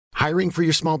Hiring for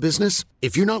your small business?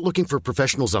 If you're not looking for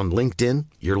professionals on LinkedIn,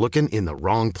 you're looking in the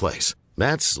wrong place.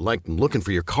 That's like looking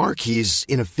for your car keys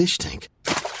in a fish tank.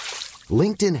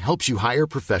 LinkedIn helps you hire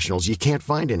professionals you can't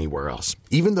find anywhere else,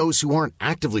 even those who aren't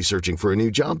actively searching for a new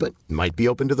job but might be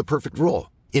open to the perfect role.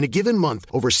 In a given month,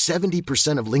 over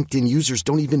 70% of LinkedIn users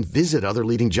don't even visit other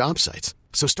leading job sites.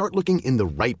 So start looking in the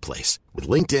right place. With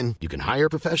LinkedIn, you can hire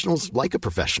professionals like a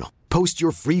professional. Post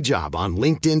your free job on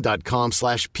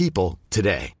linkedin.com/people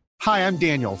today. Hi, I'm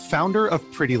Daniel, founder of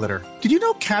Pretty Litter. Did you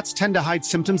know cats tend to hide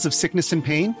symptoms of sickness and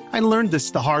pain? I learned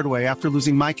this the hard way after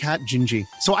losing my cat, Gingy.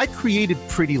 So I created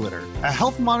Pretty Litter, a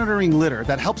health monitoring litter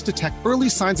that helps detect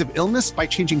early signs of illness by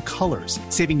changing colors,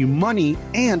 saving you money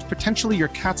and potentially your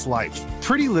cat's life.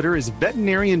 Pretty Litter is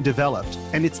veterinarian developed,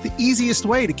 and it's the easiest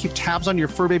way to keep tabs on your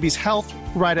fur baby's health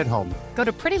right at home. Go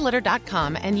to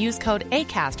prettylitter.com and use code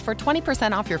ACAST for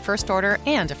 20% off your first order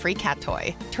and a free cat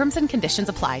toy. Terms and conditions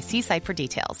apply. See site for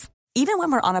details. Even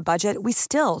when we're on a budget, we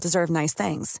still deserve nice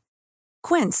things.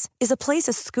 Quince is a place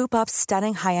to scoop up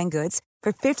stunning high-end goods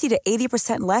for 50 to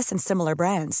 80% less than similar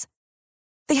brands.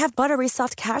 They have buttery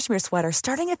soft cashmere sweaters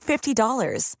starting at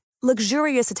 $50,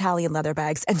 luxurious Italian leather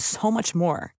bags, and so much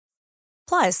more.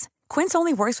 Plus, Quince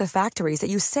only works with factories that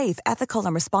use safe, ethical,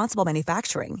 and responsible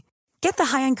manufacturing. Get the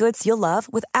high-end goods you'll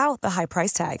love without the high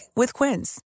price tag with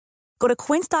Quince. Go to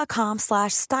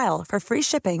quince.com/style for free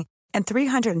shipping and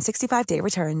 365-day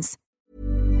returns.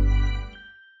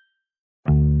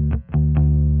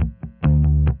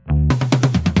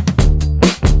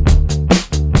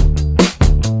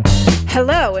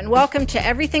 Hello, and welcome to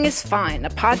Everything is Fine, a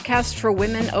podcast for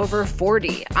women over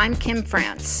 40. I'm Kim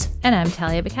France. And I'm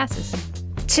Talia Bacassis.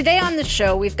 Today on the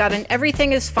show, we've got an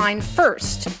Everything is Fine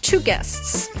first, two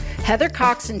guests. Heather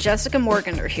Cox and Jessica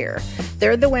Morgan are here.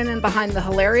 They're the women behind the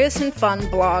hilarious and fun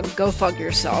blog Go Fug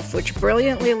Yourself, which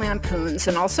brilliantly lampoons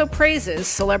and also praises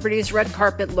celebrities' red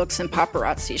carpet looks and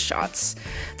paparazzi shots.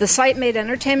 The site made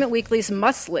Entertainment Weekly's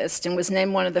must list and was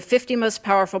named one of the 50 most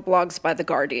powerful blogs by The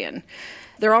Guardian.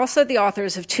 They're also the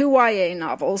authors of two YA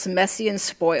novels, Messy and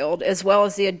Spoiled, as well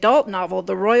as the adult novel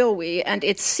The Royal We and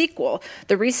its sequel,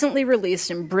 the recently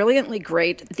released and brilliantly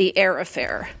great The Heir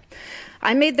Affair.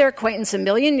 I made their acquaintance a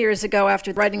million years ago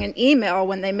after writing an email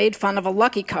when they made fun of a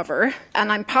Lucky cover,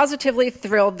 and I'm positively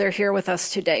thrilled they're here with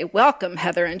us today. Welcome,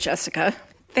 Heather and Jessica.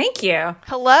 Thank you.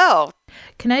 Hello.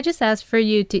 Can I just ask for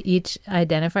you to each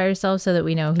identify yourselves so that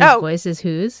we know whose voice is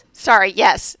whose? Sorry,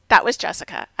 yes, that was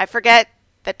Jessica. I forget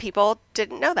that people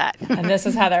didn't know that. And this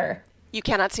is Heather. You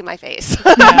cannot see my face.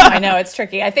 No, I know, it's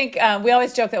tricky. I think we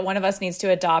always joke that one of us needs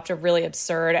to adopt a really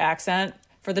absurd accent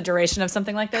for the duration of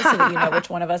something like this so that you know which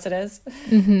one of us it is.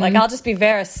 Mm-hmm. Like, I'll just be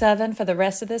Vera Seven for the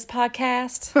rest of this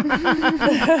podcast.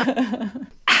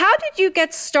 How did you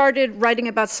get started writing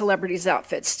about celebrities'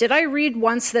 outfits? Did I read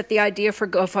once that the idea for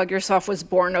Go Fug Yourself was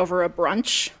born over a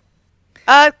brunch?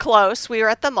 Close. We were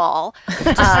at the mall.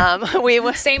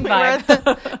 Same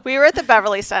vibe. We were at the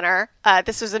Beverly Center.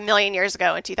 This was a million years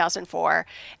ago in 2004.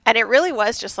 And it really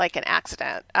was just like an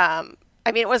accident. I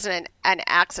mean, it wasn't an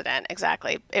accident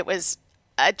exactly. It was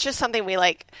just something we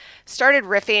started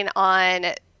riffing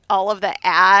on. All of the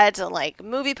ads and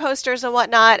movie posters and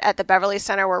whatnot at the Beverly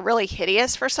Center were really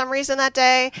hideous for some reason that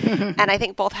day. And I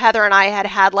think both Heather and I had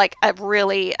a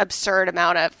really absurd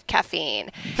amount of caffeine.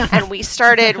 And we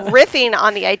started riffing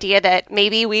on the idea that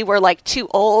maybe we were too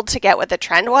old to get what the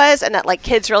trend was, and that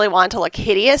kids really wanted to look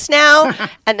hideous now.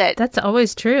 And that's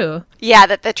always true. Yeah,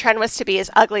 that the trend was to be as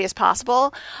ugly as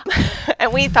possible.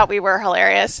 And we thought we were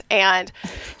hilarious. And,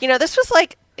 this was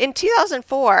in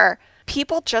 2004,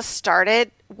 people just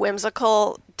started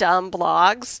whimsical, dumb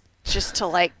blogs just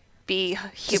to be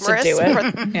humorous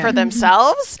for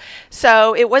themselves.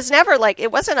 So it was never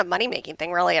it wasn't a money making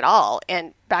thing really at all.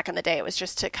 And back in the day, it was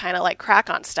just to kind of crack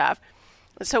on stuff.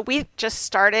 So we just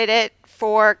started it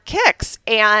for kicks,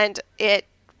 and it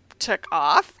took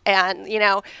off. And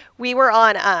we were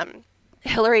on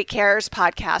Hillary Cares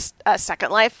podcast,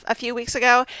 Second Life, a few weeks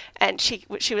ago, and she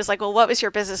was like, well, what was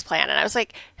your business plan? And I was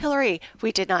like, Hillary,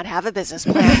 we did not have a business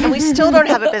plan, and we still don't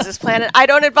have a business plan, and I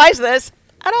don't advise this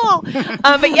at all.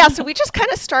 But yeah, so we just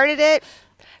kind of started it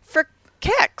for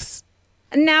kicks.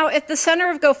 Now, at the center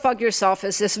of Go Fug Yourself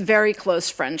is this very close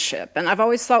friendship. And I've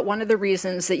always thought one of the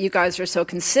reasons that you guys are so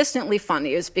consistently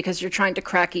funny is because you're trying to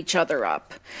crack each other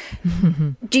up.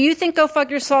 Do you think Go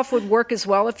Fug Yourself would work as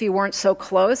well if you weren't so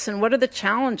close? And what are the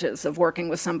challenges of working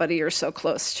with somebody you're so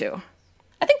close to?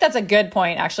 I think that's a good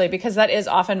point, actually, because that is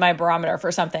often my barometer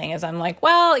for something is I'm like,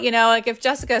 well, if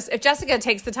Jessica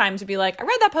takes the time to be like, I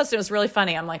read that post, it was really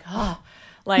funny. I'm like,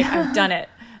 I've done it.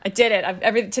 I did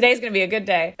it. Today's going to be a good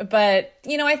day. But,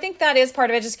 I think that is part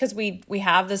of it just because we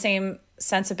have the same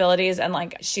sensibilities, and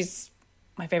like she's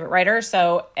my favorite writer.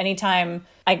 So anytime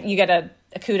you get a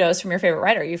kudos from your favorite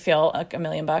writer, you feel like $1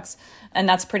 million, and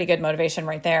that's pretty good motivation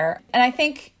right there. And I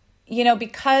think,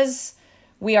 because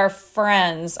we are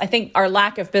friends, I think our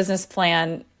lack of business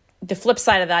plan, the flip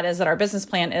side of that is that our business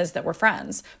plan is that we're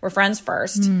friends. We're friends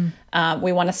first.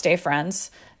 We want to stay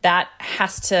friends. That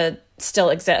has to still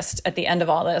exist at the end of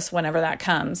all this, whenever that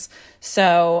comes.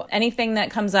 So anything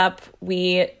that comes up,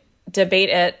 we debate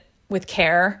it with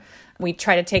care. We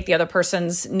try to take the other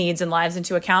person's needs and lives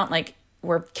into account. Like,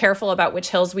 we're careful about which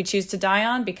hills we choose to die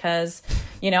on, because,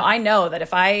 I know that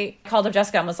if I called up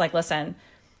Jessica and was like, listen,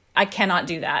 I cannot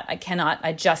do that.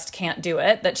 I just can't do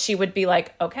it. That she would be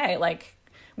like, okay, like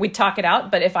we'd talk it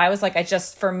out. But if I was like, I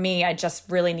just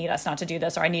really need us not to do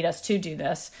this, or I need us to do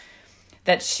this,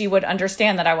 that she would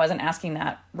understand that I wasn't asking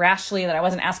that rashly, that I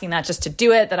wasn't asking that just to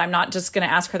do it, that I'm not just going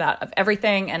to ask her that of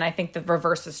everything. And I think the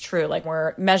reverse is true. Like,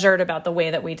 we're measured about the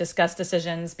way that we discuss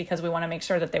decisions, because we want to make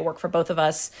sure that they work for both of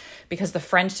us, because the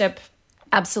friendship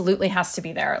absolutely has to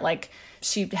be there. Like,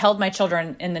 she held my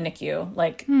children in the NICU.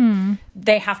 Like,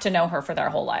 they have to know her for their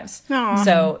whole lives. Aww.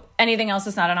 So anything else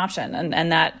is not an option.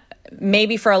 And that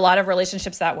maybe for a lot of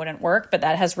relationships that wouldn't work, but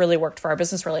that has really worked for our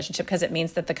business relationship, because it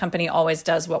means that the company always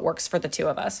does what works for the two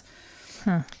of us.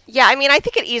 Yeah, I mean, I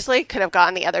think it easily could have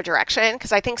gone the other direction,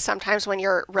 because I think sometimes when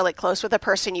you're really close with a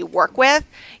person you work with,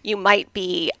 you might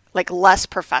be like less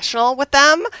professional with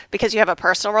them because you have a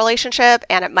personal relationship,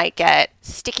 and it might get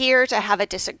stickier to have a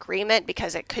disagreement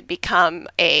because it could become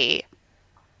a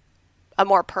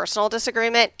more personal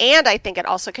disagreement. And I think it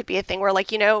also could be a thing where,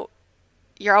 like,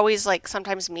 you're always like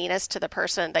sometimes meanest to the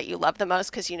person that you love the most,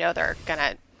 because they're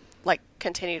gonna like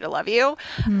continue to love you.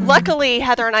 Luckily,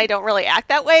 Heather and I don't really act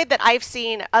that way. That I've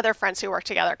seen other friends who work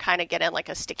together kind of get in like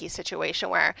a sticky situation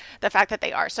where the fact that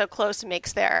they are so close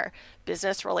makes their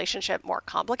business relationship more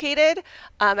complicated.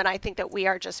 And I think that we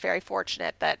are just very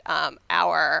fortunate that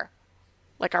our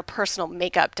personal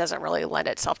makeup doesn't really lend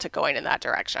itself to going in that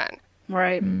direction.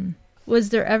 Right. Was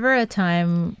there ever a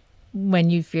time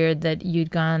when you feared that you'd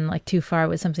gone like too far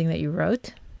with something that you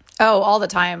wrote? Oh, all the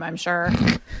time, I'm sure.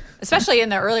 Especially in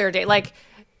the earlier days. Like,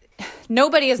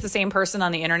 nobody is the same person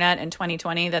on the internet in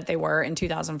 2020 that they were in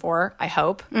 2004, I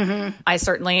hope. I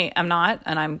certainly am not,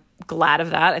 and I'm glad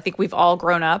of that. I think we've all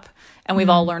grown up, and we've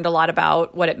all learned a lot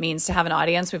about what it means to have an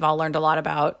audience. We've all learned a lot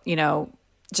about,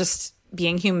 just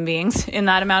being human beings in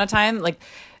that amount of time. Like,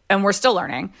 and we're still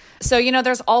learning. So,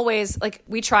 there's always, like,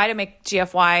 we try to make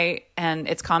GFY and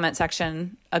its comment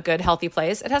section a good, healthy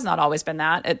place. It has not always been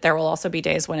that. There will also be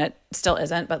days when it still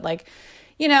isn't. But, like,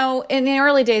 in the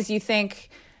early days, you think,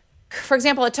 for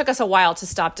example, it took us a while to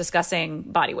stop discussing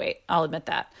body weight. I'll admit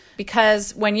that.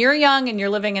 Because when you're young and you're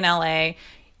living in LA,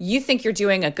 you think you're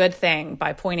doing a good thing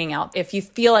by pointing out, if you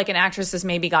feel like an actress has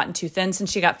maybe gotten too thin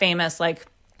since she got famous, like,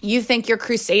 you think you're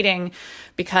crusading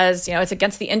because, it's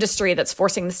against the industry that's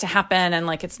forcing this to happen, and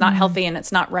like, it's not healthy and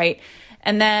it's not right.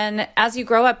 And then as you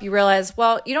grow up, you realize,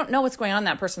 well, you don't know what's going on in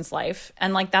that person's life.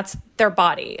 And like, that's their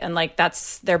body, and like,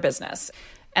 that's their business.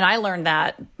 And I learned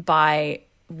that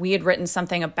we had written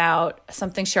something about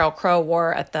something Sheryl Crow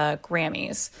wore at the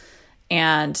Grammys.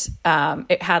 And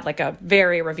it had like a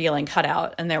very revealing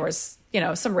cutout, and there was,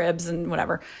 some ribs and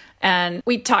whatever. And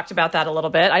we talked about that a little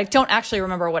bit. I don't actually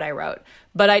remember what I wrote,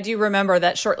 but I do remember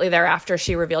that shortly thereafter,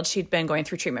 she revealed she'd been going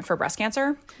through treatment for breast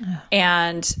cancer.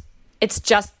 And it's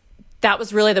just, that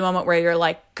was really the moment where you're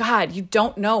like, God, you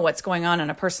don't know what's going on in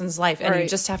a person's life. And you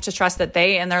just have to trust that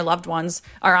they and their loved ones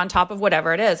are on top of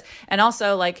whatever it is. And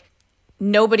also, like,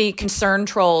 nobody concern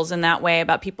trolls in that way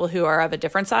about people who are of a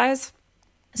different size.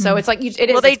 So it's like, they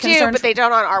do, but they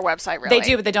don't on our website, really. They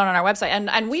do, but they don't on our website.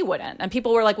 And we wouldn't. And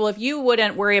people were like, well, if you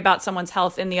wouldn't worry about someone's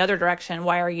health in the other direction,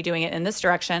 why are you doing it in this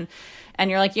direction? And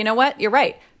you're like, you know what? You're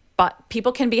right. But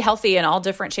people can be healthy in all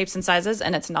different shapes and sizes,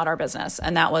 and it's not our business.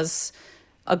 And that was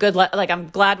a good, I'm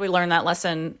glad we learned that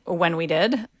lesson when we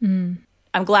did.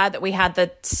 I'm glad that we had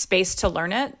the space to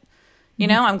learn it.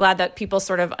 I'm glad that people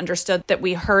sort of understood that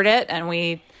we heard it, and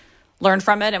we learned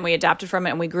from it, and we adapted from it,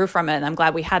 and we grew from it. And I'm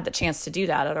glad we had the chance to do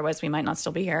that. Otherwise, we might not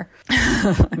still be here.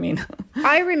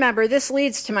 I remember, this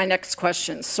leads to my next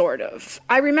question, sort of.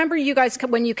 I remember you guys,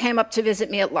 when you came up to visit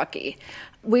me at Lucky,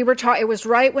 we were it was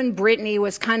right when Britney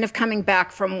was kind of coming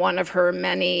back from one of her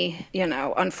many,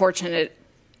 unfortunate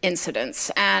incidents.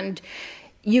 And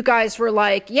you guys were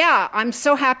like, yeah, I'm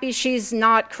so happy she's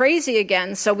not crazy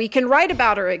again, so we can write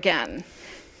about her again.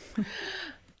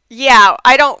 Yeah,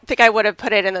 I don't think I would have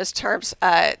put it in those terms.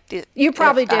 You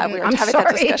probably didn't. We were I'm having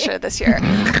sorry. that discussion this year.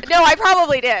 No, I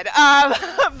probably did.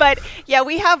 But yeah,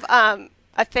 we have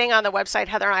a thing on the website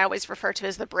Heather and I always refer to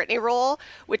as the Britney rule,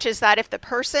 which is that if the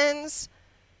person's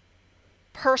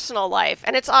personal life,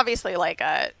 and it's obviously like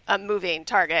a moving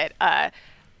target,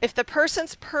 if the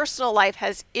person's personal life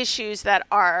has issues that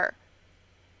are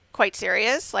quite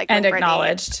serious, like and when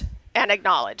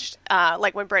acknowledged,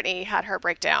 like when Britney had her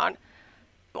breakdown,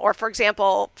 or for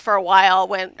example, for a while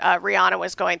when Rihanna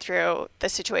was going through the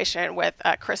situation with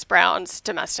Chris Brown's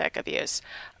domestic abuse,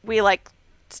 we like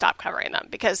stopped covering them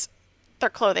because their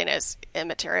clothing is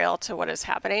immaterial to what is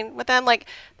happening with them. Like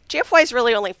GFY is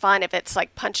really only fun if it's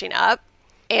like punching up,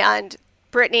 and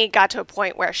Britney got to a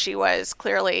point where she was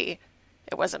clearly,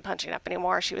 it wasn't punching up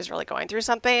anymore. She was really going through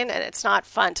something, and it's not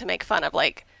fun to make fun of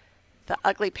like the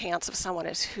ugly pants of someone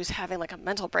who's having like a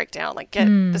mental breakdown. Like,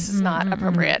 this is not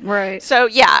appropriate. Right. So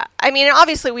yeah, I mean,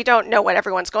 obviously we don't know what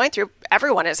everyone's going through.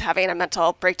 Everyone is having a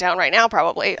mental breakdown right now,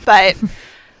 probably. But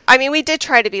I mean, we did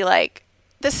try to be like,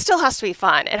 this still has to be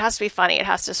fun. It has to be funny. It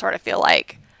has to sort of feel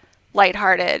like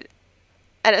lighthearted.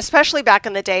 And especially back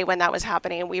in the day when that was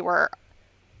happening, we were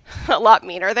a lot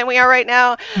meaner than we are right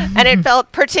now. And it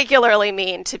felt particularly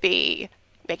mean to be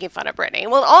making fun of Britney.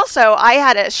 Well, also, I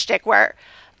had a shtick where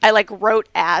I like wrote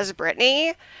as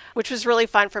Britney, which was really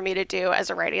fun for me to do as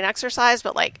a writing exercise.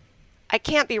 But like, I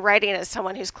can't be writing as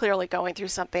someone who's clearly going through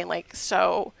something like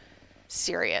so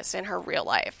serious in her real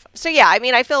life. So yeah, I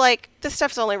mean, I feel like this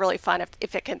stuff's only really fun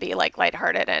if it can be like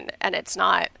lighthearted and it's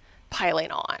not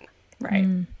piling on. Right.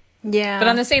 Yeah. But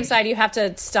on the same side, you have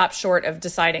to stop short of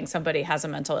deciding somebody has a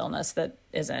mental illness that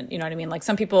isn't. You know what I mean? Like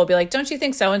some people will be like, don't you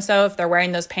think so-and-so, if they're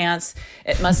wearing those pants,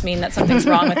 it must mean that something's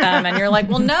wrong with them. And you're like,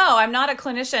 well, no, I'm not a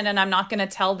clinician and I'm not going to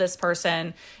tell this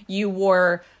person you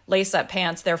wore lace-up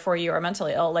pants, therefore you are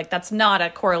mentally ill. Like that's not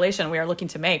a correlation we are looking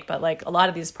to make. But like a lot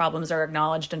of these problems are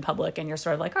acknowledged in public and you're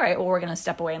sort of like, all right, well, we're going to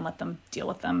step away and let them deal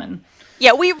with them. And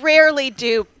yeah, we rarely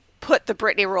do put the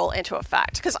Britney rule into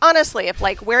effect. Because honestly, if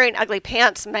like wearing ugly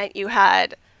pants meant you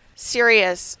had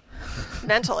serious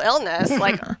mental illness,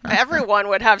 like everyone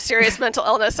would have serious mental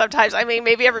illness sometimes. I mean,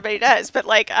 maybe everybody does, but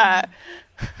like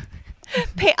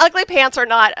ugly pants are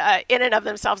not in and of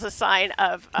themselves a sign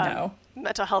of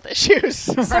mental health issues.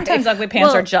 Sometimes ugly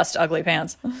pants are just ugly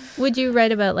pants. Would you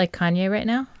write about like Kanye right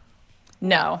now?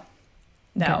 No,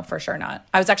 okay. For sure not.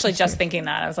 I was actually just thinking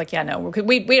that. I was like, yeah, no,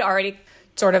 we already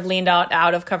sort of leaned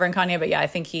out of covering Kanye, but yeah, I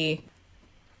think we're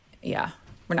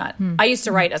not. I used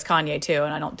to write as Kanye too,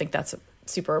 and I don't think that's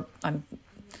super.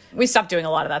 We stopped doing a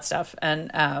lot of that stuff,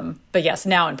 and but yes,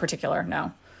 now in particular,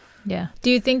 no. Yeah. Do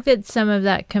you think that some of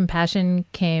that compassion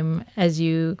came as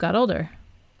you got older?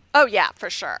 Oh yeah, for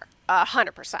sure,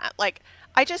 100%. Like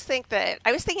I just think that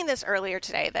I was thinking this earlier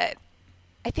today that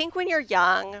I think when you're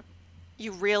young,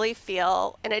 you really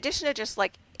feel, in addition to just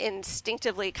like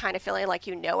instinctively kind of feeling like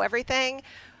you know everything,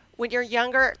 when you're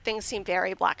younger things seem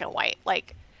very black and white,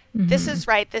 like this is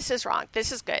right, this is wrong,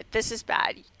 this is good, this is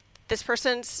bad, this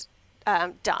person's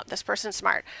dumb, this person's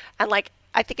smart. And like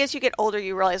I think as you get older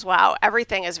you realize, wow,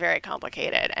 everything is very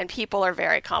complicated and people are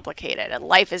very complicated and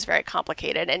life is very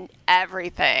complicated and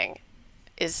everything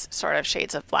is sort of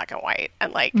shades of black and white,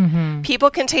 and like people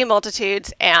contain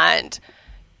multitudes and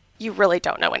you really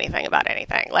don't know anything about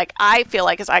anything. Like, I feel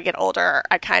like as I get older,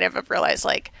 I kind of have realized,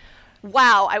 like,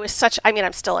 wow, I'm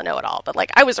still a know-it-all, but,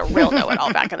 like, I was a real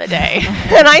know-it-all back in the day.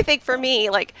 And I think for me,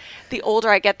 like, the older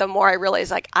I get, the more I realize,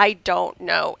 like, I don't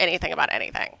know anything about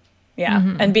anything. Yeah.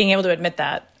 And being able to admit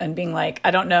that and being like,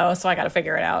 I don't know, so I got to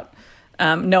figure it out.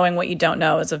 Knowing what you don't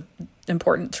know is an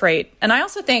important trait. And I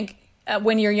also think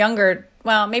when you're younger,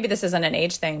 well, maybe this isn't an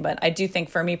age thing, but I do think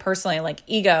for me personally, like,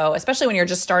 ego, especially when you're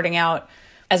just starting out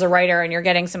as a writer and you're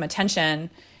getting some attention,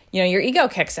 you know, your ego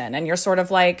kicks in and you're sort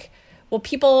of like, well,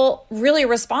 people really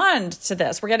respond to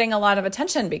this. We're getting a lot of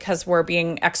attention because we're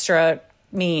being extra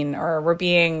mean or we're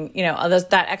being, you know,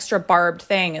 that extra barbed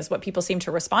thing is what people seem to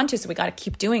respond to. So we got to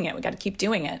keep doing it. We got to keep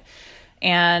doing it.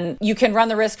 And you can run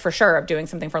the risk for sure of doing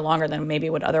something for longer than maybe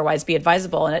would otherwise be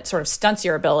advisable. And it sort of stunts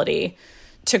your ability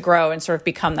to grow and sort of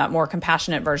become that more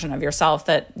compassionate version of yourself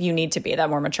that you need to be, that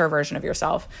more mature version of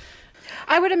yourself.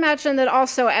 I would imagine that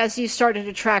also as you started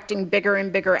attracting bigger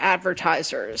and bigger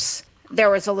advertisers, there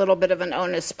was a little bit of an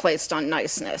onus placed on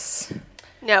niceness.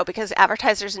 No, because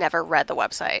advertisers never read the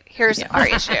website. Here's our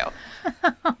issue.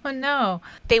 Oh, no.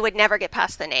 They would never get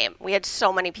past the name. We had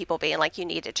so many people being like, you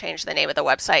need to change the name of the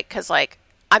website because, like,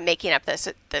 I'm making up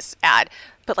this ad.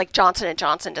 But, like, Johnson &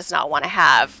 Johnson does not want to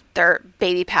have their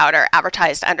baby powder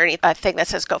advertised underneath a thing that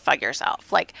says, go fuck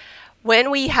yourself. Like,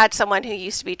 when we had someone who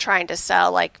used to be trying to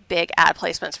sell, like, big ad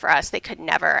placements for us, they could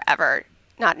never, ever,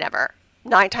 not never,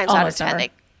 9 times out of 10,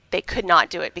 they could not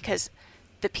do it because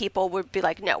the people would be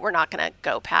like, no, we're not going to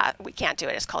go past, we can't do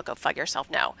it. It's called go fuck yourself,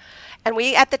 no. And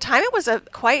at the time, it was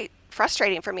quite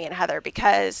frustrating for me and Heather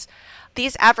because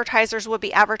these advertisers would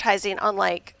be advertising on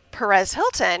like Perez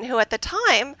Hilton, who at the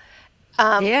time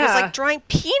was like drawing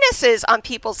penises on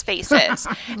people's faces.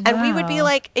 And we would be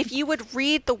like, if you would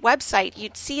read the website,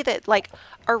 you'd see that like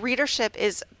our readership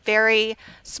is very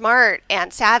smart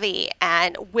and savvy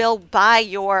and will buy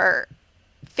your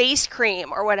face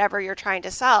cream or whatever you're trying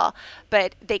to sell,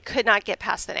 but they could not get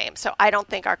past the name. So I don't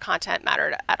think our content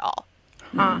mattered at all.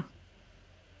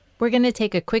 We're going to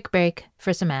take a quick break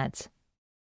for some ads.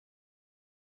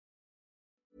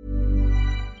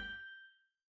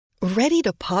 Ready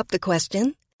to pop the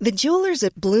question? The jewelers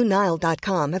at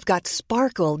BlueNile.com have got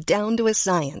sparkle down to a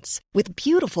science with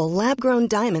beautiful lab-grown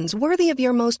diamonds worthy of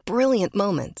your most brilliant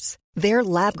moments. Their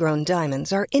lab-grown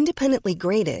diamonds are independently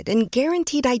graded and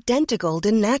guaranteed identical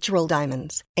to natural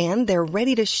diamonds, and they're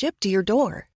ready to ship to your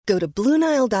door. Go to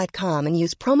BlueNile.com and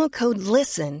use promo code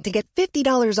LISTEN to get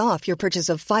 $50 off your purchase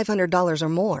of $500 or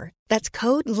more. That's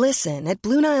code LISTEN at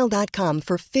BlueNile.com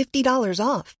for $50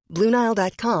 off.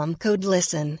 BlueNile.com, code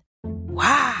LISTEN.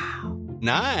 Wow.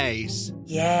 Nice.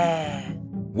 Yeah.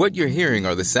 What you're hearing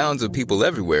are the sounds of people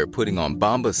everywhere putting on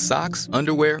Bombas socks,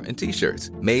 underwear, and T-shirts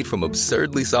made from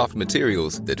absurdly soft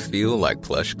materials that feel like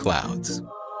plush clouds.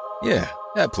 Yeah,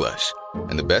 that plush.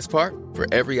 And the best part? For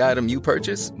every item you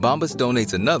purchase, Bombas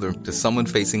donates another to someone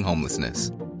facing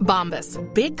homelessness. Bombas.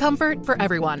 Big comfort for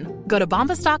everyone. Go to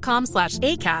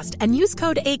bombas.com/ACAST and use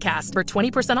code ACAST for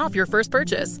 20% off your first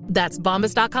purchase. That's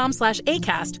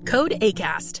bombas.com/ACAST. Code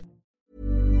ACAST.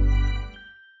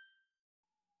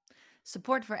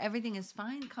 Support for Everything is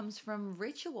Fine comes from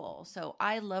Ritual. So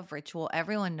I love Ritual.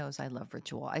 Everyone knows I love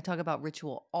Ritual. I talk about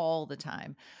Ritual all the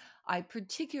time. I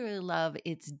particularly love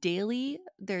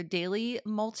their daily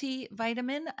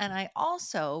multivitamin, and I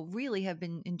also really have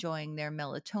been enjoying their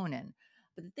melatonin.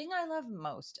 But the thing I love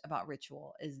most about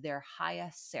Ritual is their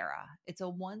Hyacera. It's a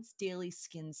once daily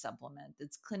skin supplement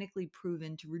that's clinically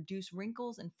proven to reduce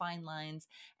wrinkles and fine lines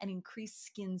and increase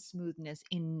skin smoothness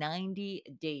in 90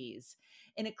 days.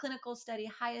 In a clinical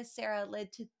study, Hyacera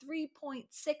led to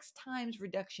 3.6 times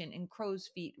reduction in crow's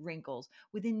feet wrinkles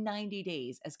within 90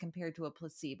 days as compared to a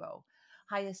placebo.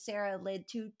 Hyacera led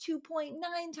to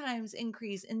 2.9 times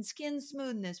increase in skin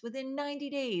smoothness within 90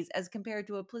 days as compared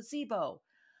to a placebo.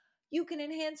 You can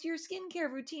enhance your skincare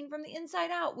routine from the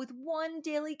inside out with one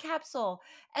daily capsule,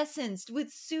 essenced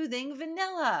with soothing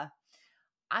vanilla.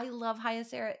 I love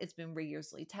Hyacera. It's been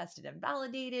rigorously tested and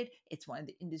validated. It's one of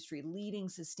the industry-leading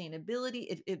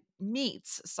sustainability. It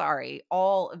meets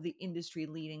all of the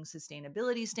industry-leading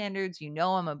sustainability standards. You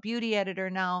know I'm a beauty editor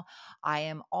now. I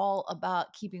am all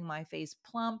about keeping my face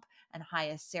plump, and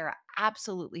Hyacera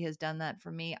absolutely has done that for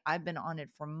me. I've been on it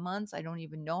for months. I don't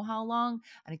even know how long,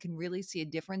 and I can really see a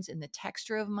difference in the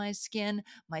texture of my skin.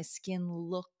 My skin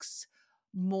looks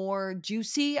more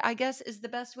juicy, I guess is the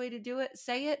best way to do it.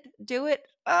 Say it, do it.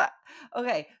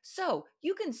 Okay, so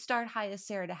you can start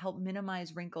Hyacera to help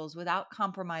minimize wrinkles without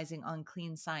compromising on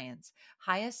clean science.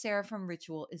 Hyacera from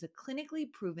Ritual is a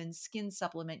clinically proven skin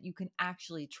supplement you can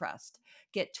actually trust.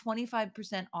 Get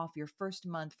 25% off your first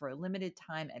month for a limited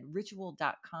time at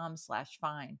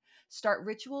ritual.com/fine. Start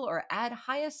Ritual or add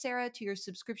Hyacera to your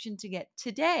subscription to get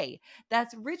today.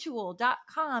 That's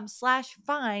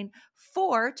ritual.com/fine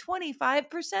for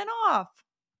 25% off.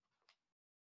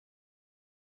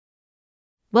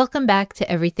 Welcome back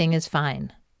to Everything is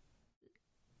Fine.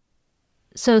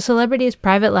 So celebrities'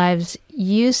 private lives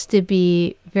used to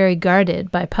be very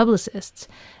guarded by publicists,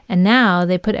 and now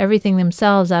they put everything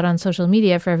themselves out on social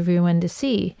media for everyone to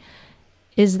see.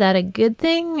 Is that a good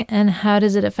thing, and how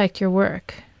does it affect your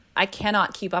work? I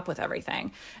cannot keep up with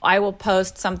everything. I will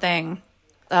post something.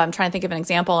 I'm trying to think of an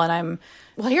example, and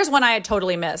here's one I had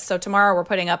totally missed. So tomorrow we're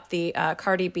putting up the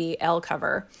Cardi B Elle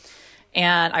cover.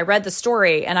 And I read the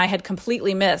story, and I had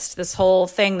completely missed this whole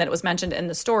thing that was mentioned in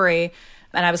the story.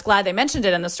 And I was glad they mentioned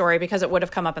it in the story because it would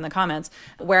have come up in the comments,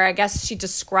 where I guess she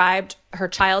described her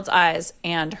child's eyes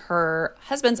and her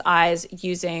husband's eyes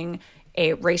using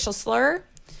a racial slur.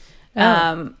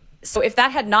 Oh. So if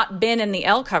that had not been in the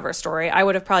Elle cover story, I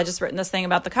would have probably just written this thing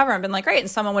about the cover and been like, great.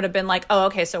 And someone would have been like, oh,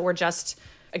 okay, so we're just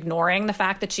ignoring the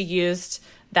fact that she used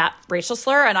that racial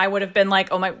slur. And I would have been like,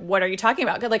 oh my, what are you talking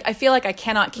about? Like, I feel like I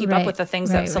cannot keep up with the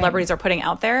things that celebrities are putting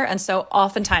out there. And so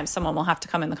oftentimes someone will have to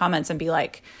come in the comments and be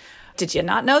like, did you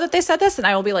not know that they said this? And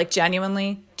I will be like,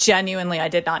 genuinely, I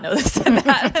did not know this and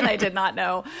that. And I did not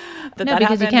know that because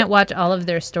happened. You can't watch all of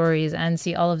their stories and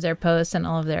see all of their posts and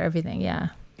all of their everything. Yeah.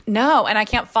 No, and I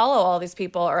can't follow all these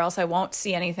people or else I won't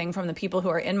see anything from the people who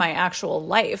are in my actual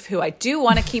life, who I do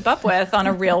want to keep up with on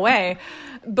a real way.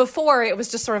 Before, it was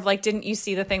just sort of like, didn't you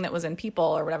see the thing that was in People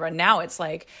or whatever? And now it's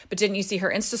like, but didn't you see her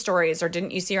Insta stories, or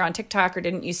didn't you see her on TikTok, or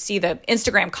didn't you see the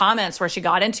Instagram comments where she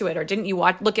got into it, or didn't you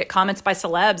look at comments by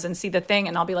celebs and see the thing?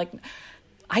 And I'll be like,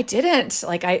 I didn't.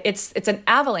 Like, it's an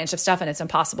avalanche of stuff, and it's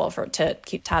impossible to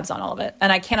keep tabs on all of it.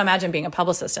 And I can't imagine being a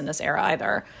publicist in this era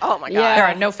either. Oh my God. Yeah. There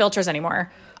are no filters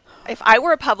anymore. If I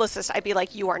were a publicist, I'd be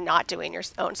like, you are not doing your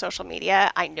own social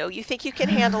media. I know you think you can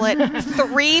handle it.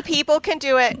 3 people can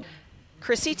do it.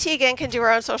 Chrissy Teigen can do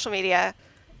her own social media.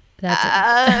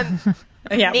 That's it.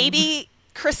 Yeah. Maybe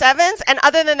Chris Evans. And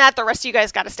other than that, the rest of you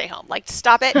guys got to stay home. Like,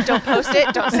 stop it. Don't post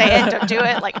it. Don't say it. Don't do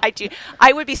it. Like,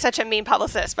 I would be such a mean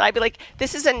publicist, but I'd be like,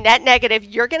 this is a net negative.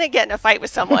 You're going to get in a fight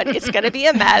with someone. It's going to be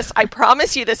a mess. I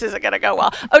promise you this isn't going to go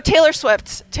well. Oh, Taylor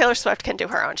Swift can do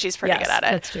her own. She's pretty good at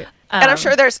it. That's true. And I'm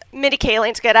sure there's Mindy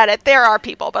Kaling's good at it. There are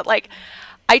people, but like,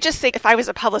 I just think if I was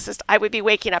a publicist, I would be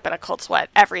waking up in a cold sweat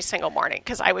every single morning,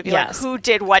 because I would be like, who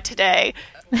did what today?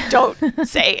 Don't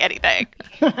say anything.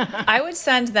 I would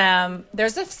send them,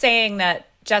 there's a saying that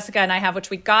Jessica and I have, which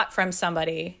we got from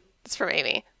somebody. It's from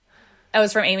Amy. Oh, it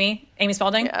was from Amy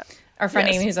Spalding? Yeah. Our friend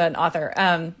Amy, who's an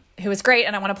author, who is great,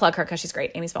 and I want to plug her because she's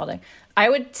great, Amy Spalding. I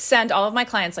would send all of my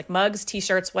clients like mugs,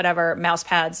 t-shirts, whatever, mouse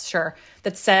pads, sure,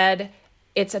 that said,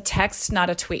 it's a text, not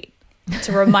a tweet,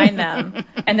 to remind them.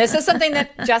 And this is something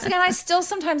that Jessica and I still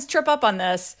sometimes trip up on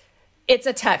this. It's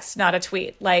a text, not a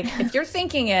tweet. Like, if you're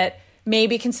thinking it,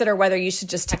 maybe consider whether you should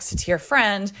just text it to your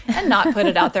friend and not put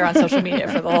it out there on social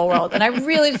media for the whole world. And I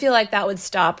really feel like that would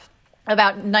stop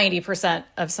about 90%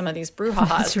 of some of these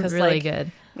brouhahas. That's really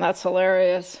good. That's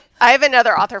hilarious. I have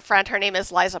another author friend. Her name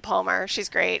is Liza Palmer. She's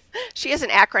great. She has an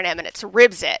acronym, and it's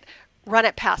RIBS it. Run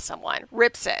it past someone.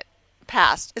 RIBS it.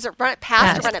 Past. Is it run it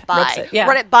past or run it by? It, yeah.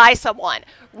 Run it by someone.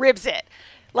 Ribs it.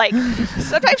 Like,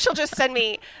 sometimes she'll just send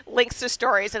me links to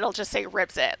stories and it'll just say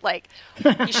ribs it. Like,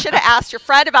 you should have asked your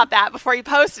friend about that before you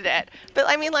posted it. But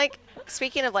I mean, like,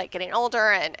 speaking of like getting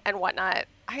older and whatnot,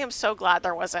 I am so glad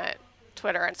there wasn't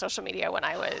Twitter and social media when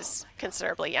I was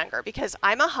considerably younger, because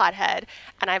I'm a hothead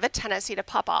and I have a tendency to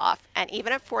pop off. And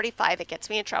even at 45, it gets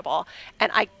me in trouble.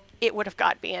 And it would have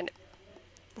got me in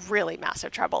really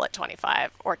massive trouble at 25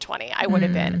 or 20. I would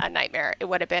have been a nightmare. It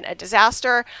would have been a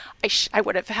disaster. I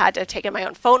would have had to have taken my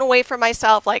own phone away from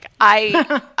myself. Like,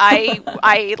 I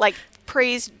like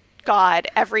praise God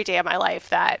every day of my life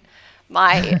that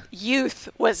my youth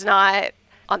was not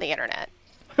on the internet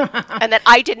and that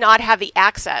I did not have the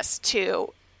access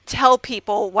to tell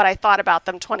people what I thought about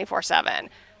them 24/7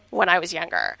 when I was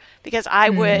younger, because I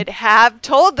would have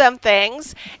told them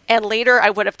things and later I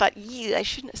would have thought, I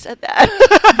shouldn't have said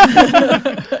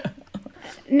that.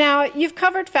 Now, you've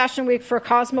covered Fashion Week for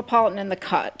Cosmopolitan and The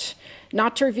Cut,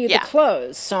 not to review the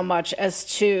clothes so much as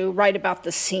to write about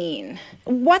the scene.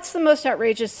 What's the most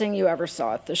outrageous thing you ever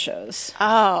saw at the shows?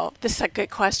 Oh, this is a good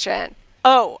question.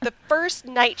 Oh, the first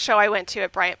night show I went to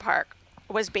at Bryant Park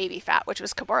was Baby Fat, which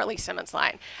was Kimora Lee Simmons'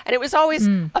 line. And it was always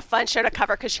a fun show to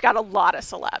cover because she got a lot of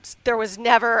celebs. There was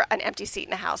never an empty seat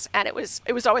in the house, and it was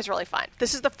always really fun.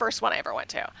 This is the first one I ever went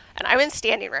to. And I was in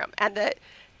standing room, and the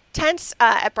tents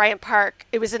at Bryant Park,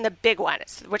 it was in the big one,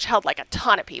 which held like a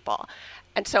ton of people.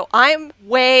 And so I'm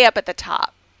way up at the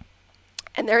top,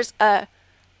 and there's a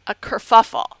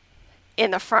kerfuffle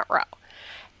in the front row.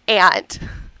 And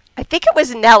I think it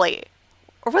was Nelly,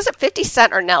 or was it 50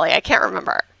 Cent or Nelly? I can't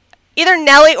remember. Either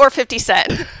Nelly or 50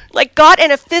 Cent, like, got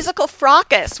in a physical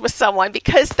fracas with someone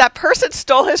because that person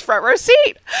stole his front row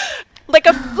seat. Like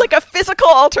a physical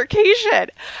altercation.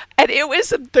 And it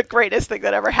was the greatest thing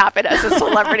that ever happened as a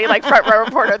celebrity, like, front row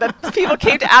reporter, that people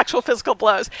came to actual physical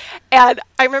blows. And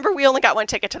I remember we only got one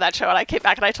ticket to that show, and I came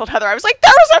back and I told Heather, I was like,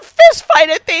 there was a fist fight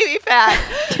at Baby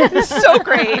Fat. It was so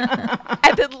great.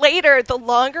 And then later, the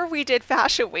longer we did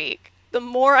Fashion Week, the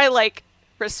more I, like,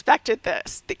 respected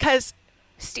this, because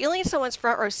stealing someone's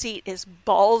front row seat is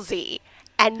ballsy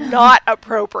and not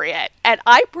appropriate. And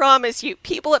I promise you,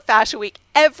 people at Fashion Week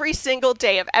every single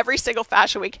day of every single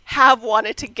Fashion Week have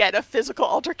wanted to get a physical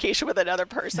altercation with another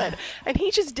person. And he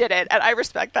just did it. And I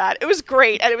respect that. It was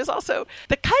great. And it was also,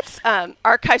 the Cuts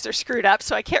archives are screwed up,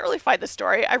 so I can't really find the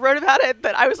story. I wrote about it,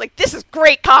 but I was like, this is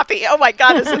great copy. Oh my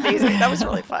God, this is amazing. That was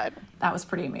really fun. That was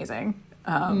pretty amazing.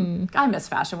 I miss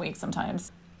Fashion Week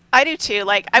sometimes. I do too.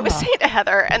 Like, I was saying to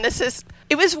Heather, and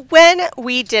it was when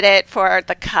we did it for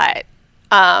The Cut.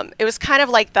 It was kind of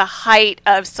like the height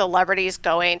of celebrities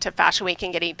going to Fashion Week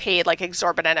and getting paid like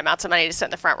exorbitant amounts of money to sit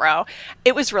in the front row.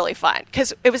 It was really fun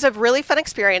because it was a really fun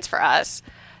experience for us.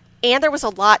 And there was a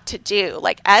lot to do.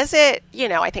 Like as it,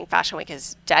 I think Fashion Week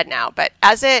is dead now, but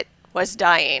as it was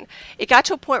dying, it got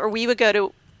to a point where we would go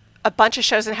to a bunch of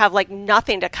shows and have like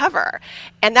nothing to cover.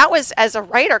 And that was, as a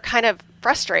writer, kind of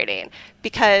frustrating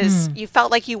because you felt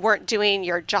like you weren't doing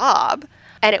your job,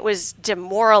 and it was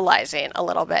demoralizing a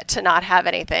little bit to not have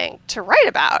anything to write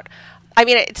about. I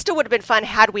mean, it still would have been fun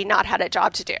had we not had a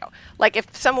job to do. Like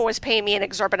if someone was paying me an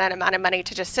exorbitant amount of money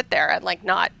to just sit there and like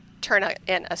not turn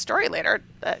in a story later,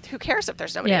 who cares if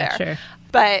there's nobody there? Sure.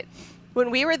 But when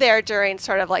we were there during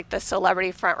sort of like the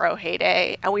celebrity front row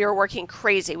heyday and we were working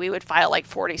crazy, we would file like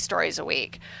 40 stories a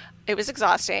week. It was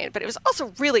exhausting, but it was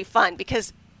also really fun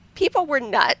because people were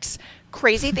nuts.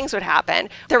 Crazy things would happen.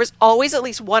 There was always at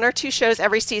least 1 or 2 shows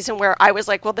every season where I was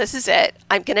like, well, this is it.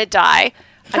 I'm going to die.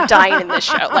 I'm dying in this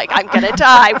show. Like, I'm going to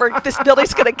die. This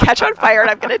building's going to catch on fire and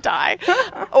I'm going to die.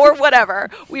 Or whatever.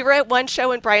 We were at one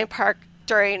show in Bryant Park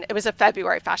it was a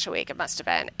February Fashion Week, it must have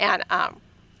been. And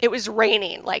it was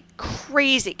raining like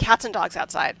crazy, cats and dogs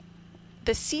outside.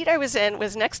 The seat I was in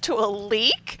was next to a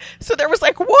leak. So there was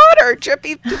like water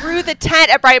dripping through the tent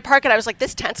at Bryant Park. And I was like,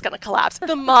 this tent's going to collapse.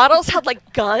 The models had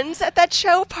like guns at that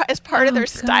show as part of their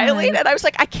styling. And I was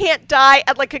like, I can't die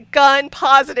at like a gun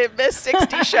positive Miss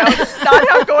 60 show. This is not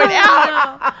how I'm going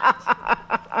out.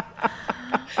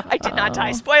 I did not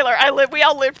die. Spoiler. We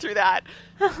all lived through that.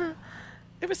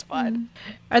 It was fun.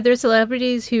 Are there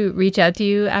celebrities who reach out to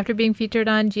you after being featured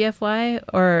on GFY,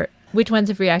 or which ones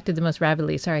have reacted the most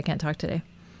rapidly? Sorry, I can't talk today.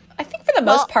 I think for the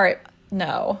most part,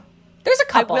 no. There's a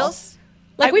couple.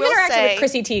 We've interacted with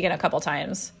Chrissy Teigen a couple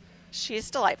times. She's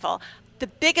delightful. The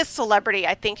biggest celebrity,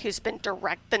 I think, who's been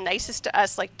the nicest to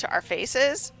us, like to our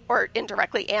faces, or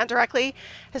indirectly and directly,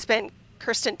 has been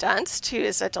Kirsten Dunst, who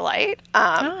is a delight.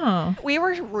 We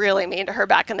were really mean to her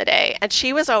back in the day, and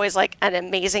she was always like an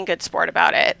amazing good sport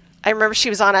about it. I remember she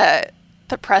was on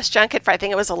the press junket for, I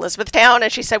think it was Elizabethtown,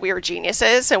 and she said we were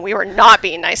geniuses, and we were not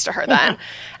being nice to her then.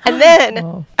 And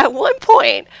then at one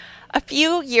point, a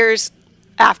few years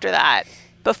after that,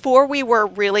 before we were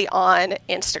really on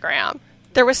Instagram,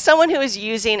 there was someone who was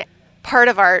using part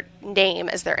of our name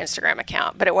as their Instagram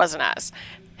account, but it wasn't us.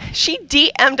 She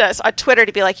DM'd us on Twitter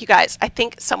to be like, you guys, I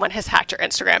think someone has hacked your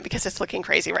Instagram because it's looking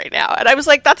crazy right now. And I was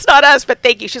like, that's not us, but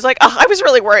thank you. She's like, oh, I was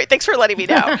really worried. Thanks for letting me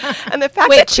know. And the fact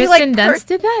that she Kirsten Dunst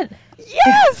did that?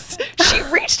 Yes! She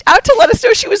reached out to let us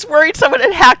know she was worried someone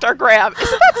had hacked our gram.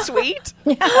 Isn't that sweet?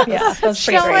 Yeah, that's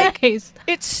pretty great. Like,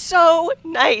 it's so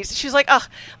nice. She's like, oh,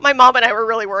 my mom and I were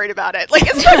really worried about it. Like,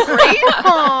 isn't that great?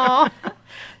 Aww.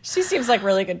 She seems like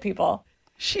really good people.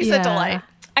 She's a delight.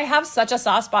 I have such a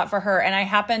soft spot for her, and I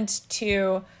happened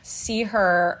to see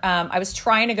her. I was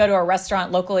trying to go to a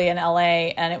restaurant locally in LA,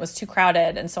 and it was too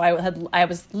crowded, and so I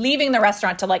was leaving the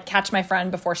restaurant to like catch my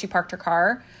friend before she parked her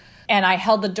car, and I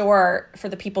held the door for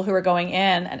the people who were going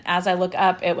in. And as I look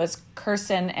up, it was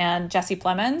Kirsten and Jesse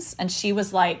Plemons, and she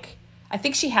was like, I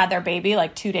think she had their baby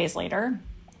like 2 days later,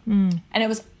 and it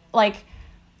was like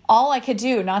all I could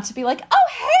do not to be like, oh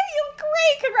hey, you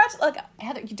great, congrats. Like,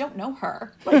 Heather, you don't know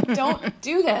her. Like, don't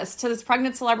do this to this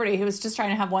pregnant celebrity who is just trying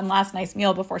to have one last nice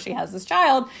meal before she has this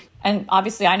child. And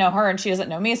obviously I know her and she doesn't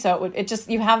know me. So it just,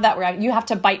 you have that where you have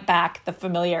to bite back the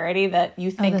familiarity that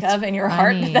you think of in your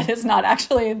heart that is not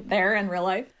actually there in real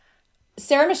life.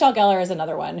 Sarah Michelle Gellar is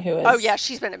another one who is, oh yeah,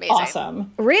 she's been amazing.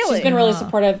 Awesome. Really? She's been really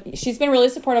supportive. She's been really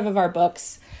supportive of our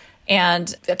books.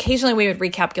 And occasionally we would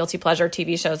recap Guilty Pleasure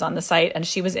TV shows on the site. And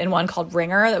she was in one called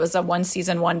Ringer that was a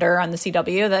 1-season wonder on the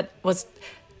CW that was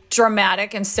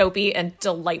dramatic and soapy and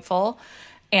delightful.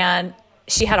 And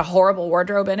she had a horrible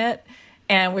wardrobe in it.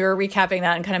 And we were recapping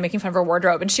that and kind of making fun of her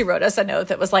wardrobe. And she wrote us a note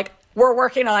that was like, we're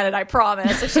working on it, I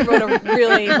promise. And she wrote a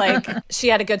really, like, she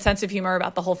had a good sense of humor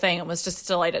about the whole thing and was just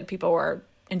delighted people were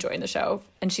enjoying the show.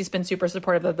 And she's been super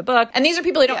supportive of the book. And these are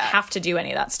people who don't have to do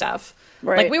any of that stuff.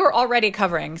 Right. Like, we were already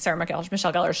covering Sarah Michelle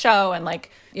Gellar's show, and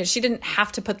like, you know, she didn't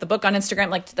have to put the book on Instagram.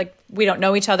 Like we don't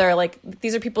know each other. Like,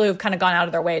 these are people who've kind of gone out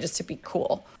of their way just to be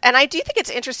cool. And I do think it's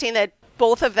interesting that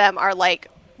both of them are like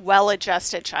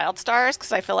well-adjusted child stars,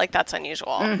 because I feel like that's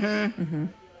unusual. Mm-hmm. Mm-hmm.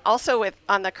 Also,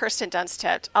 on the Kirsten Dunst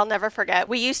tip, I'll never forget.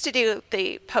 We used to do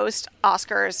the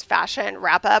post-Oscars fashion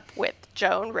wrap-up with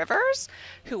Joan Rivers,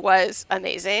 who was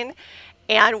amazing.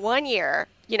 And one year,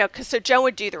 you know, so Joan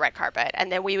would do the red carpet,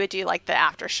 and then we would do like the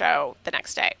after show the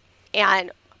next day.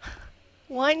 And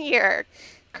one year,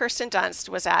 Kirsten Dunst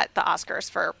was at the Oscars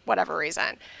for whatever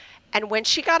reason. And when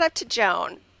she got up to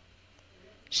Joan,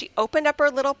 she opened up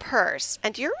her little purse.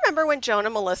 And do you remember when Joan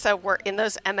and Melissa were in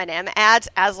those M&M ads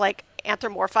as like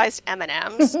anthropomorphized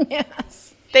M&Ms?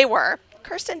 Yes. They were.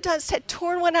 Kirsten Dunst had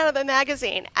torn one out of the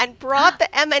magazine and brought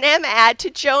the M&M ad to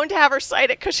Joan to have her cite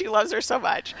it because she loves her so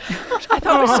much. I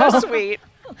thought it was so sweet.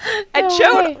 And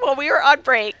Joan, when we were on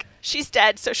break, she's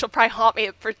dead, so she'll probably haunt me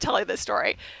for telling this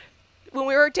story. When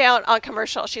we were down on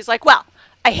commercial, she's like, well,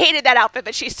 I hated that outfit,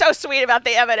 but she's so sweet about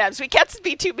the M&Ms. We can't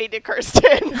be too mean to Kirsten.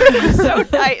 It was so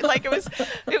nice. Like, it was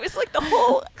like the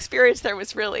whole experience there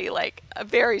was really like a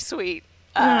very sweet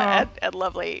and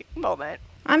lovely moment.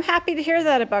 I'm happy to hear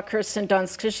that about Kirsten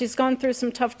Dunst because she's gone through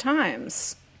some tough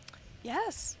times.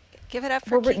 Yes. Give it up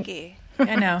for Kiki.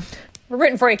 I know. We're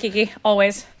rooting for you, Kiki,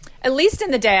 always. At least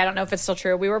in the day, I don't know if it's still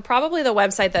true, we were probably the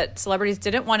website that celebrities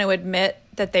didn't want to admit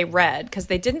that they read because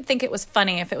they didn't think it was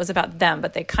funny if it was about them,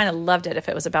 but they kind of loved it if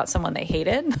it was about someone they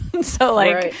hated. So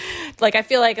like I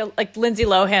feel like Lindsay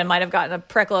Lohan might have gotten a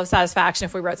prickle of satisfaction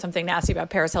if we wrote something nasty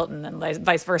about Paris Hilton and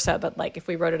vice versa. But like if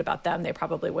we wrote it about them, they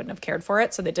probably wouldn't have cared for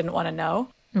it. So they didn't want to know.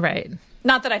 Right.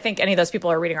 Not that I think any of those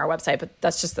people are reading our website, but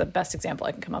that's just the best example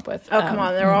I can come up with. Oh, come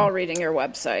on. They're all reading your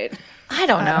website. I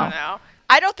don't know.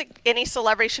 I don't think any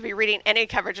celebrity should be reading any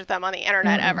coverage of them on the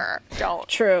internet ever. Don't.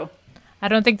 True. I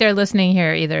don't think they're listening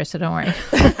here either, so don't worry.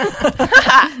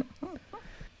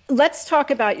 Let's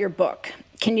talk about your book.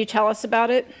 Can you tell us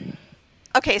about it?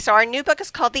 Okay, so our new book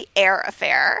is called The Air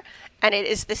Affair, and it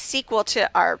is the sequel to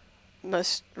our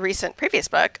most recent previous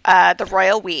book, The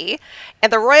Royal We.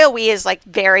 And The Royal We is like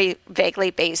very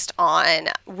vaguely based on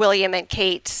William and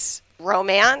Kate's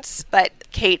romance, but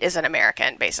Kate is an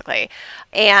American, basically.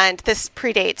 And this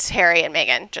predates Harry and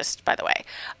Meghan, just by the way.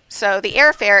 So The Air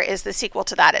Affair is the sequel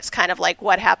to that. It's kind of like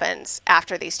what happens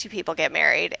after these two people get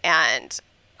married and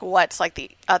what's like the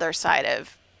other side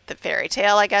of the fairy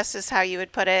tale, I guess is how you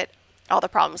would put it. All the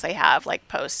problems they have, like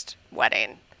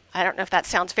post-wedding. I don't know if that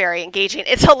sounds very engaging.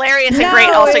 It's hilarious and great.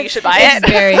 Also, you should buy it.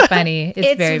 It's very funny.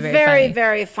 It's very, very funny.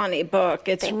 Very funny book.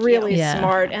 It's really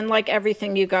smart. And like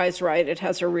everything you guys write, it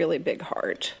has a really big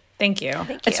heart. Thank you.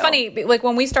 It's funny. Like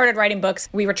when we started writing books,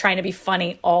 we were trying to be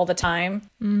funny all the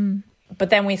time. But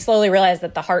then we slowly realized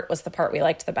that the heart was the part we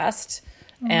liked the best.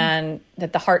 And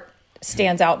that the heart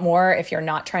stands out more if you're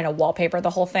not trying to wallpaper the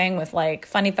whole thing with like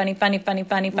funny.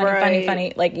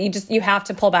 Like you have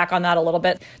to pull back on that a little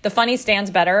bit. The funny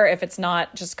stands better if it's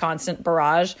not just constant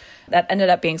barrage. That ended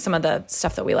up being some of the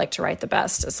stuff that we like to write the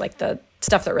best. Is like the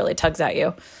stuff that really tugs at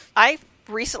you. I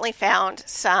recently found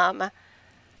some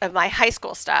of my high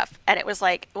school stuff, and it was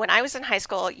like when I was in high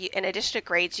school, in addition to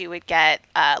grades, you would get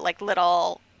like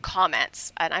little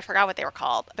comments, and I forgot what they were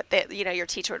called, but your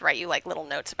teacher would write you like little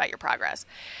notes about your progress.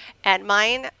 And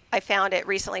mine, I found it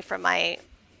recently from my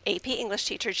AP English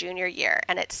teacher junior year,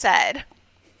 and it said,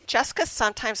 Jessica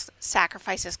sometimes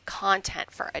sacrifices content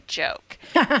for a joke.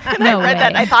 And I read that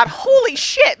and I thought, holy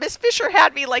shit, Miss Fisher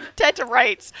had me like dead to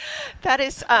rights. That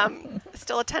is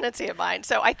still a tendency of mine.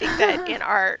 So I think that in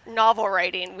our novel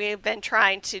writing, we've been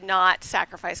trying to not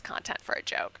sacrifice content for a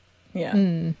joke.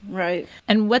 Yeah. Right.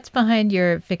 And what's behind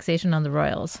your fixation on the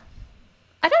royals?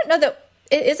 I don't know that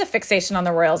it is a fixation on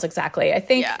the royals exactly. I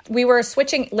think we were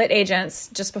switching lit agents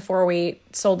just before we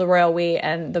sold The Royal We,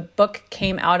 and the book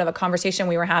came out of a conversation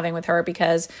we were having with her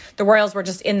because the royals were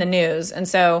just in the news. And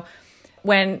so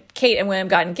when Kate and William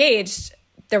got engaged,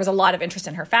 there was a lot of interest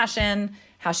in her fashion,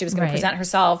 how she was going to present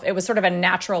herself. It was sort of a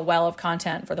natural well of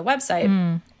content for the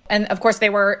website. And of course, they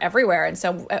were everywhere. And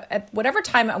so at whatever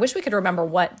time, I wish we could remember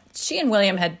what she and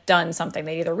William had done something.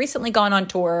 They'd either recently gone on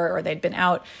tour or they'd been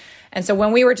out. And so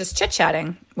when we were just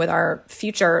chit-chatting with our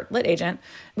future lit agent,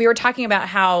 we were talking about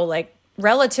how like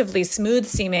relatively smooth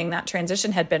seeming that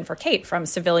transition had been for Kate from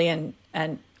civilian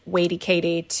and weighty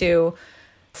Katie to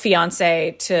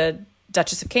fiance to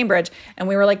Duchess of Cambridge. And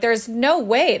we were like, there's no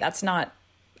way that's not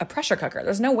a pressure cooker.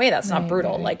 There's no way that's not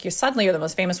brutal. Like you're the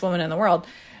most famous woman in the world.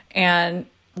 And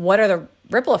what are the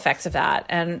ripple effects of that?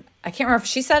 And I can't remember if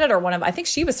she said it or I think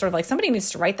she was sort of like, somebody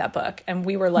needs to write that book. And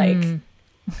we were like,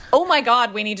 oh my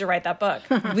God, we need to write that book.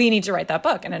 We need to write that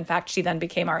book. And in fact, she then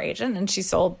became our agent and she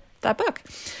sold that book.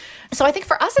 So I think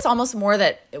for us, it's almost more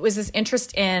that it was this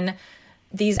interest in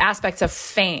these aspects of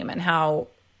fame and how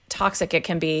toxic it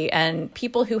can be. And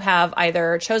people who have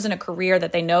either chosen a career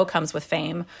that they know comes with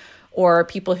fame, or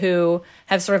people who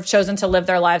have sort of chosen to live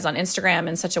their lives on Instagram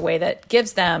in such a way that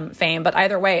gives them fame. But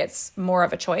either way, it's more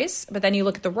of a choice. But then you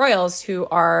look at the royals who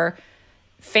are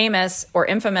famous or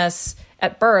infamous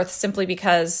at birth simply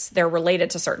because they're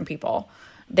related to certain people.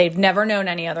 They've never known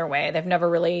any other way. They've never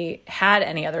really had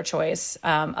any other choice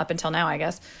up until now, I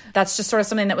guess. That's just sort of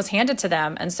something that was handed to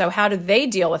them. And so how do they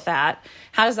deal with that?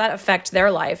 How does that affect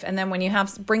their life? And then when you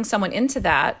bring someone into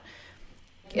that,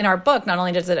 in our book, not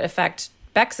only does it affect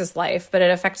Bex's life, but it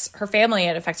affects her family,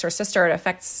 it affects her sister, it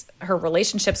affects her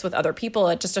relationships with other people.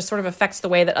 It just sort of affects the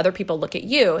way that other people look at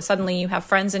you. Suddenly you have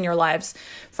friends in your lives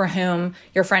for whom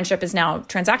your friendship is now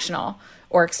transactional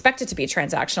or expected to be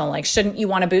transactional. Like, shouldn't you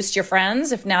want to boost your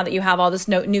friends if now that you have all this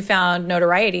newfound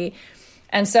notoriety?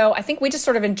 And so I think we just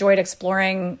sort of enjoyed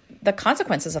exploring the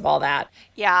consequences of all that.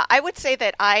 Yeah, I would say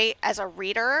that I, as a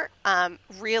reader,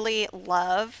 really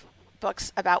love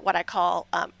books about what I call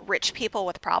rich people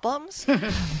with problems.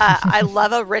 I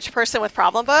love a rich person with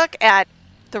problem book, and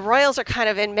the Royals are kind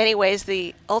of in many ways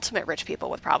the ultimate rich people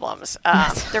with problems.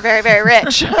 They're very, very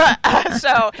rich.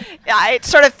 So yeah, it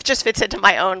sort of just fits into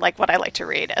my own, like, what I like to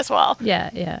read as well.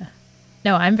 Yeah.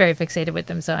 No, I'm very fixated with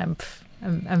them, so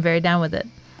I'm very down with it.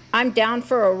 I'm down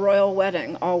for a royal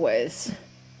wedding, always.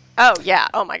 Oh, yeah.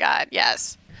 Oh, my God.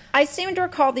 Yes. I seem to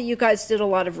recall that you guys did a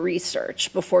lot of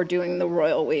research before doing the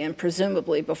Royal We, and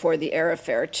presumably before the Heir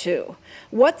Affair, too.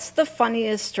 What's the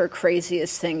funniest or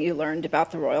craziest thing you learned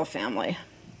about the royal family?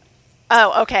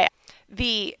 Oh, okay.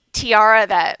 The tiara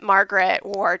that Margaret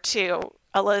wore to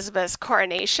Elizabeth's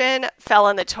coronation fell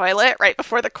in the toilet right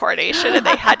before the coronation, and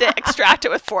they had to extract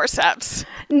it with forceps.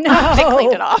 No. They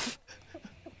cleaned it off.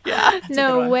 Yeah.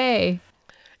 No way.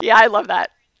 Yeah, I love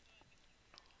that.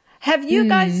 Have you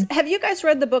guys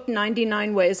read the book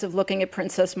 99 Ways of Looking at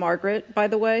Princess Margaret, by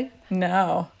the way?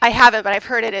 No. I haven't, but I've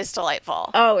heard it is delightful.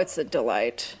 Oh, it's a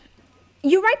delight.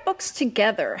 You write books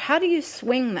together. How do you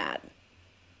swing that?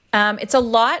 It's a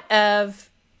lot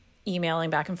of emailing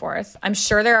back and forth. I'm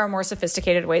sure there are more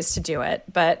sophisticated ways to do it,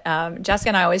 but Jessica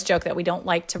and I always joke that we don't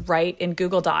like to write in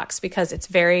Google Docs because it's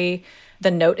the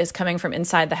note is coming from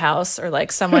inside the house, or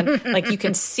like someone, like you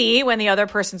can see when the other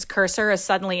person's cursor is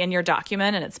suddenly in your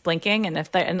document and it's blinking, and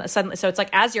suddenly, so it's like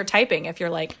as you're typing, if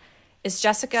you're like, is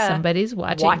Jessica somebody's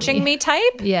watching me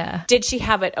type? Yeah. Did she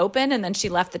have it open and then she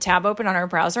left the tab open on her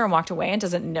browser and walked away and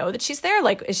doesn't know that she's there?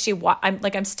 Like, is she?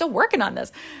 I'm still working on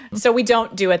this, so we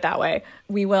don't do it that way.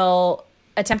 We will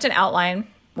attempt an outline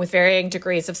with varying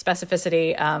degrees of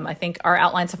specificity. I think our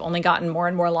outlines have only gotten more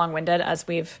and more long-winded as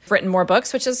we've written more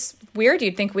books, which is weird.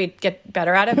 You'd think we'd get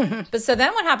better at it. But so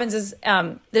then what happens is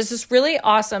there's this really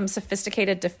awesome,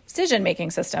 sophisticated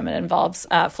decision-making system. It involves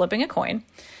flipping a coin.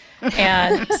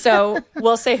 And so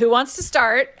we'll say, who wants to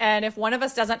start? And if one of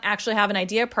us doesn't actually have an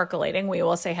idea percolating, we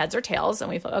will say heads or tails. And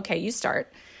we flip, okay, you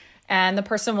start. And the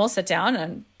person will sit down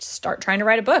and start trying to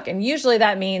write a book. And usually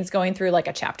that means going through like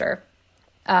a chapter.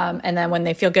 And then when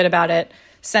they feel good about it,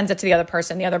 sends it to the other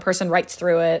person. The other person writes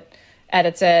through it,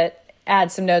 edits it,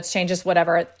 adds some notes, changes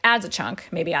whatever, adds a chunk,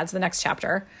 maybe adds the next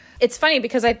chapter. It's funny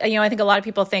because I think a lot of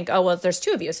people think, oh, well, there's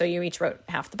two of you, so you each wrote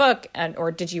half the book,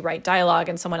 or did you write dialogue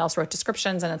and someone else wrote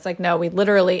descriptions? And it's like, no, we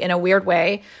literally, in a weird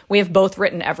way, we have both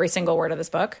written every single word of this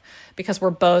book because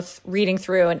we're both reading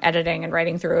through and editing and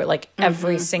writing through like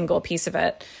every single piece of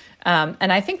it.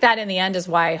 And I think that in the end is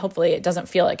why hopefully it doesn't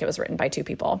feel like it was written by two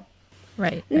people.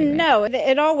 Right. No,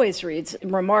 it always reads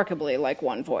remarkably like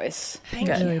one voice. It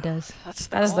really does.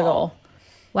 That is the goal.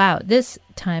 Wow, this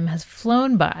time has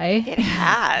flown by. It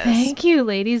has. Thank you,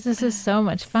 ladies. This is so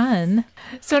much fun.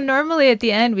 So normally at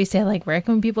the end we say, like, where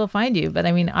can people find you? But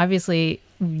I mean, obviously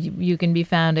you can be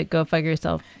found at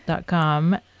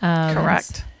gofuckyourself.com.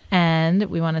 Correct. And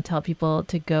we want to tell people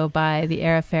to go buy The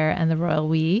Heir Affair and The Royal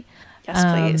We. Yes,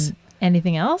 please.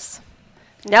 Anything else?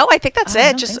 No, I think that's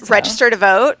it. Just register to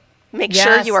vote. Make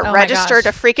sure you are registered to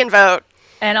freaking vote.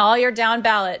 And all your down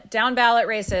ballot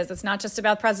races. It's not just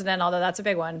about president, although that's a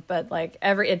big one, but like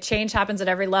change happens at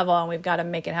every level, and we've got to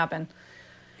make it happen.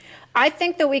 I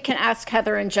think that we can ask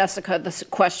Heather and Jessica this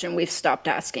question we've stopped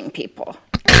asking people.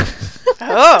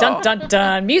 Oh. Dun, dun,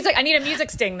 dun. Music. I need a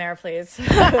music sting there, please.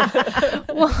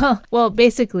 Well,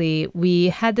 basically, we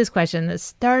had this question that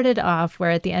started off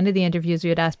where at the end of the interviews, we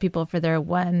would ask people for their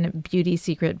one beauty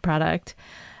secret product.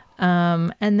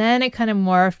 And then it kind of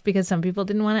morphed because some people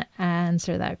didn't want to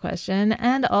answer that question.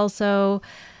 And also,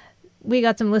 we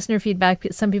got some listener feedback.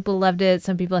 Some people loved it.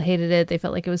 Some people hated it. They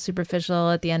felt like it was superficial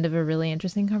at the end of a really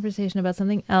interesting conversation about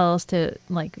something else to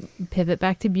like pivot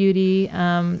back to beauty.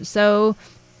 So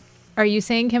are you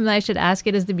saying, Kim, that I should ask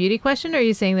it as the beauty question? Or are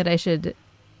you saying that I should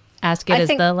ask it as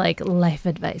the like life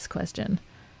advice question?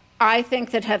 I think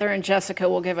that Heather and Jessica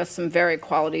will give us some very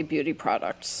quality beauty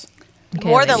products. Okay,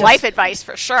 more than life advice,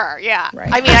 for sure. Yeah. Right.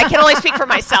 I mean, I can only speak for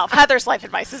myself. Heather's life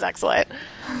advice is excellent.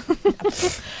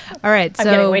 All right. I'm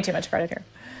getting way too much credit here.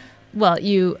 Well,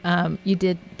 you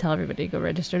did tell everybody to go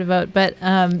register to vote, but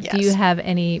Yes. Do you have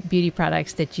any beauty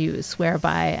products that you swear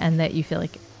by and that you feel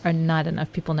like are not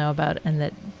enough people know about,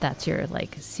 and that's your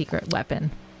like secret weapon?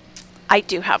 I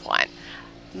do have one.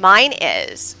 Mine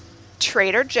is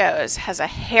Trader Joe's has a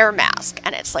hair mask,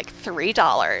 and it's like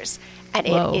 $3, and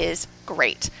Whoa. It is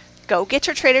great. Go get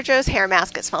your Trader Joe's hair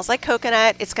mask. It smells like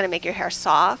coconut. It's going to make your hair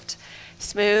soft,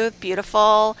 smooth,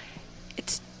 beautiful.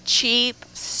 It's cheap.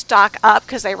 Stock up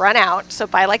because they run out, so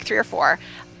buy like 3 or 4.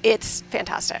 It's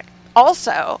fantastic.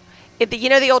 Also, you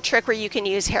know the old trick where you can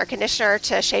use hair conditioner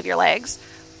to shave your legs?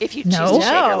 If you choose to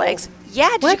shave your legs. Yeah,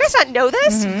 did you guys not know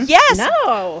this? Mm-hmm. Yes.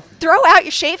 No. Throw out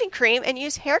your shaving cream and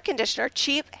use hair conditioner.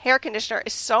 Cheap hair conditioner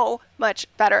is so much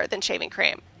better than shaving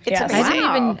cream. It's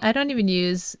amazing. I don't even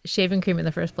use shaving cream in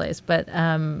the first place, but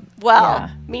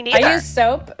me neither. I use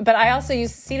soap, but I also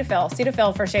use Cetaphil.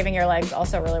 Cetaphil for shaving your legs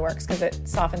also really works because it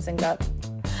softens things up.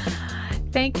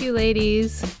 Thank you,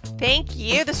 ladies. Thank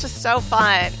you. This was so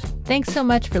fun. Thanks so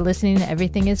much for listening to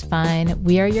Everything is Fine.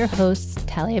 We are your hosts,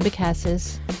 Talia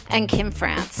Bacassis and Kim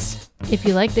France. If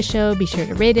you like the show, be sure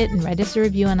to rate it and write us a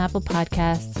review on Apple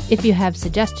Podcasts. If you have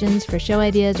suggestions for show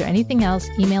ideas or anything else,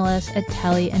 email us at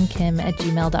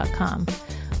tallyandkim@gmail.com.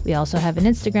 We also have an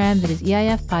Instagram that is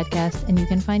EIF Podcast, and you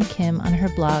can find Kim on her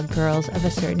blog,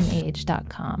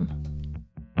 girlsofacertainage.com.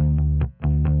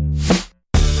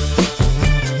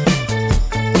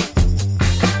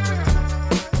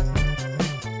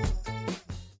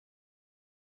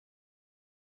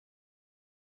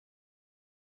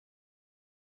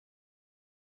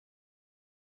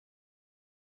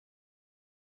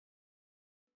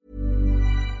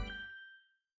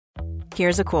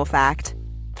 Here's a cool fact.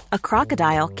 A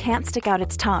crocodile can't stick out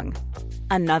its tongue.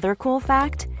 Another cool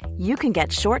fact, you can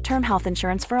get short-term health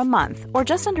insurance for a month or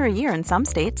just under a year in some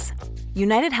states.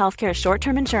 United Healthcare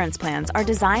short-term insurance plans are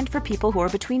designed for people who are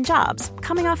between jobs,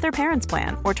 coming off their parents'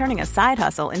 plan, or turning a side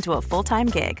hustle into a full-time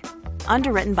gig.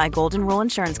 Underwritten by Golden Rule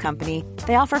Insurance Company,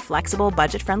 they offer flexible,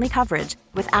 budget-friendly coverage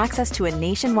with access to a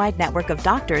nationwide network of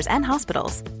doctors and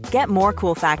hospitals. Get more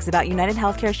cool facts about United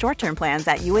Healthcare short-term plans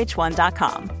at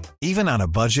uh1.com. Even on a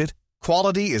budget,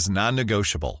 quality is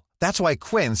non-negotiable. That's why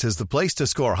Quince is the place to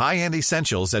score high-end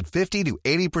essentials at 50 to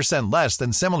 80% less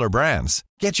than similar brands.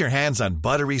 Get your hands on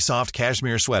buttery soft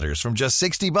cashmere sweaters from just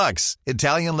 $60,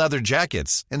 Italian leather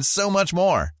jackets, and so much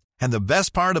more. And the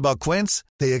best part about Quince,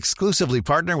 they exclusively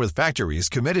partner with factories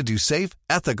committed to safe,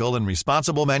 ethical, and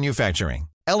responsible manufacturing.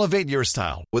 Elevate your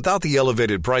style without the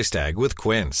elevated price tag with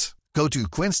Quince. Go to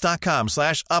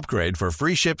quince.com/upgrade for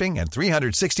free shipping and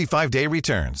 365-day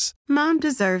returns. Mom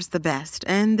deserves the best,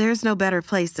 and there's no better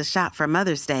place to shop for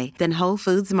Mother's Day than Whole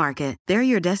Foods Market. They're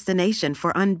your destination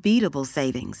for unbeatable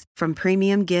savings, from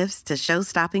premium gifts to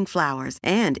show-stopping flowers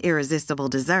and irresistible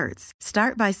desserts.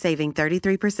 Start by saving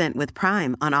 33% with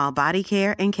Prime on all body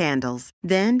care and candles.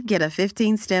 Then get a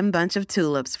 15-stem bunch of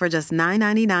tulips for just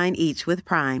 $9.99 each with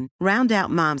Prime. Round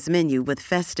out Mom's menu with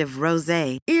festive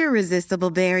rosé,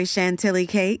 irresistible berry chantilly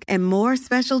cake, and more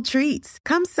special treats.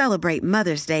 Come celebrate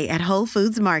Mother's Day at Whole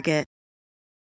Foods Market.